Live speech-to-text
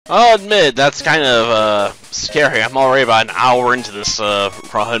I'll admit, that's kind of, scary. I'm already about an hour into this,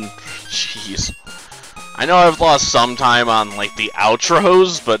 run. Jeez. I know I've lost some time on, like, the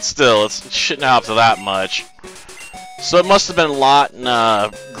outros, but still, it shouldn't have to that much. So it must have been a lot in,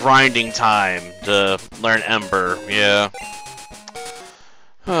 grinding time to learn Ember, yeah.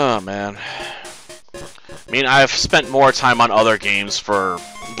 Oh, man. I mean, I've spent more time on other games for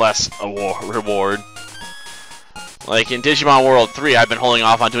less reward. Like, in Digimon World 3, I've been holding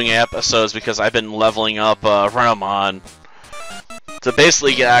off on doing episodes because I've been leveling up, Renamon to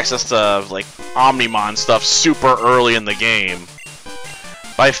basically get access to, like, Omnimon stuff super early in the game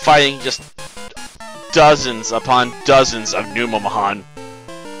by fighting just dozens upon dozens of Numamon.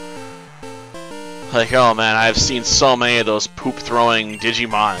 Like, oh man, I've seen so many of those poop-throwing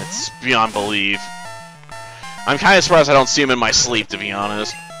Digimon, it's beyond belief. I'm kind of surprised I don't see them in my sleep, to be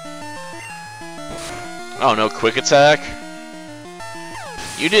honest. Oh, no quick attack?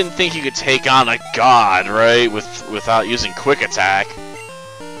 You didn't think you could take on a god, right? Without using quick attack.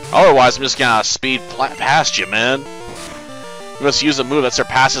 Otherwise, I'm just gonna speed past you, man. You must use a move that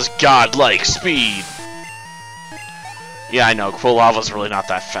surpasses god-like speed. Yeah, I know, Quillava's really not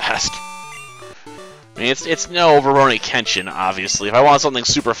that fast. I mean, it's no Veroni Kenshin, obviously. If I want something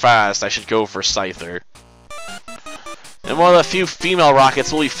super fast, I should go for Scyther. And one of the few female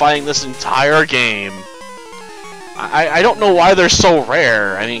rockets will be fighting this entire game. I don't know why they're so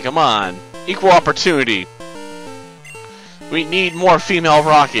rare. I mean, come on. Equal opportunity. We need more female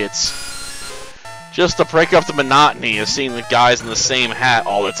rockets. Just to break up the monotony of seeing the guys in the same hat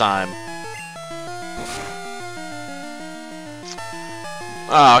all the time.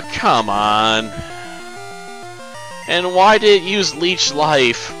 Oh, come on. And why did it use Leech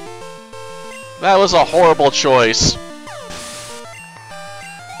Life? That was a horrible choice.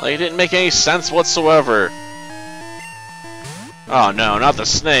 Like, it didn't make any sense whatsoever. Oh no, not the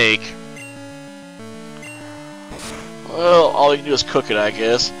snake. Well, all you can do is cook it, I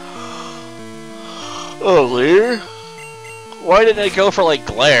guess. Oh, Lear? Why didn't it go for, like,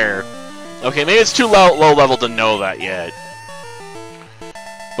 glare? Okay, maybe it's too low level to know that yet.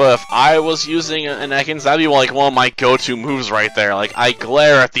 But if I was using an Ekans, that'd be like one of my go-to moves right there. Like, I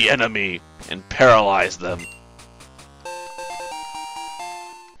glare at the enemy and paralyze them.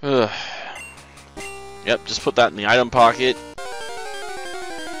 Ugh. Yep, just put that in the item pocket.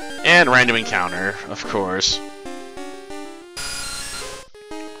 And random encounter, of course.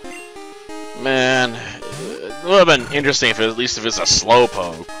 Man, it would have been interesting if at least if it's a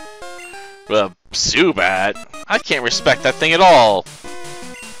Slowpoke. But a Zubat? I can't respect that thing at all.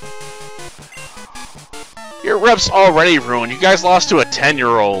 Your rep's already ruined. You guys lost to a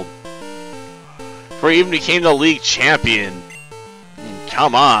 10-year-old. Before you even became the league champion.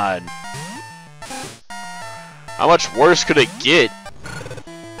 Come on. How much worse could it get?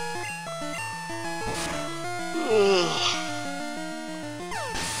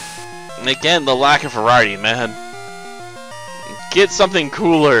 And again, the lack of variety, man. Get something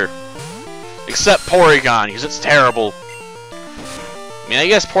cooler. Except Porygon, because it's terrible. I mean, I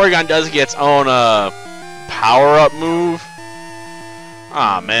guess Porygon does get its own, power-up move.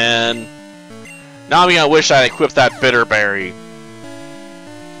 Aw, man. Now I'm gonna wish I had equipped that Bitter Berry.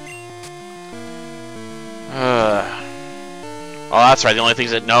 Oh, that's right, the only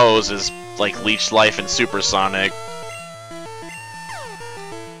things it knows is, like, Leech Life and Supersonic.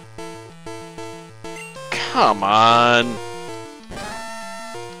 Come on.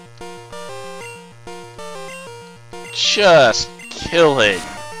 Just kill it.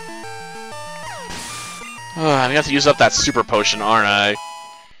 I'm gonna have to use up that super potion, aren't I?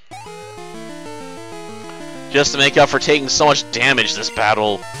 Just to make up for taking so much damage this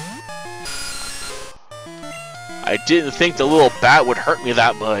battle. I didn't think the little bat would hurt me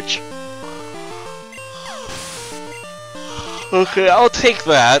that much. Okay, I'll take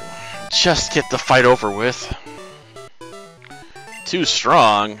that. Just get the fight over with. Too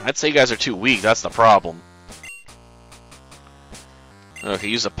strong? I'd say you guys are too weak, that's the problem. Okay,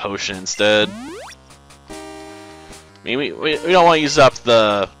 use a potion instead. I mean, we don't want to use up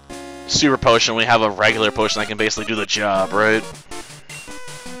the super potion. We have a regular potion that can basically do the job, right?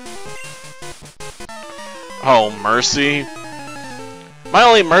 Oh, mercy. My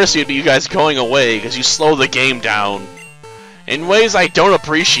only mercy would be you guys going away, because you slow the game down. In ways I don't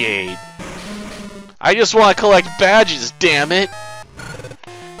appreciate. I just want to collect badges, damn it!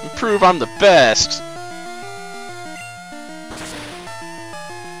 And prove I'm the best.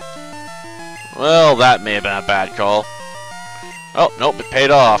 Well, that may have been a bad call. Oh, nope, it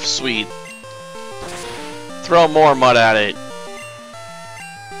paid off. Sweet. Throw more mud at it.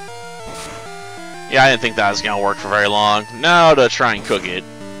 Yeah, I didn't think that was gonna work for very long. Now to try and cook it.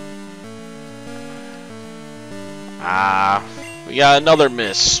 Ah, we got another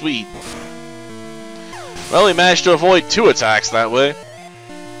miss. Sweet. Well, we managed to avoid 2 attacks that way.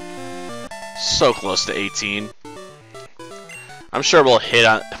 So close to 18. I'm sure we'll hit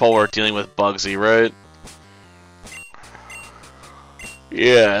on while we're dealing with Bugsy, right?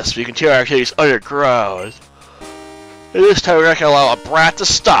 Yes, we continue our activities underground. And this time we're not gonna allow a brat to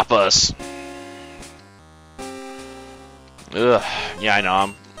stop us. Ugh, yeah, I know,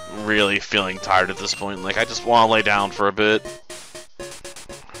 I'm really feeling tired at this point. Like, I just want to lay down for a bit.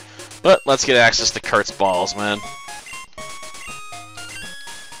 But let's get access to Kurt's balls, man.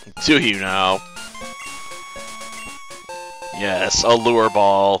 Do you now? Yes, a lure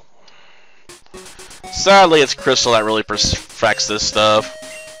ball. Sadly, it's Crystal that really perfects this stuff.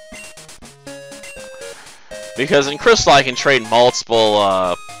 Because in Crystal, I can trade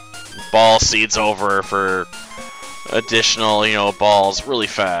multiple ball seeds over for additional, balls really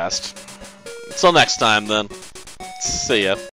fast. Until next time, then. See ya.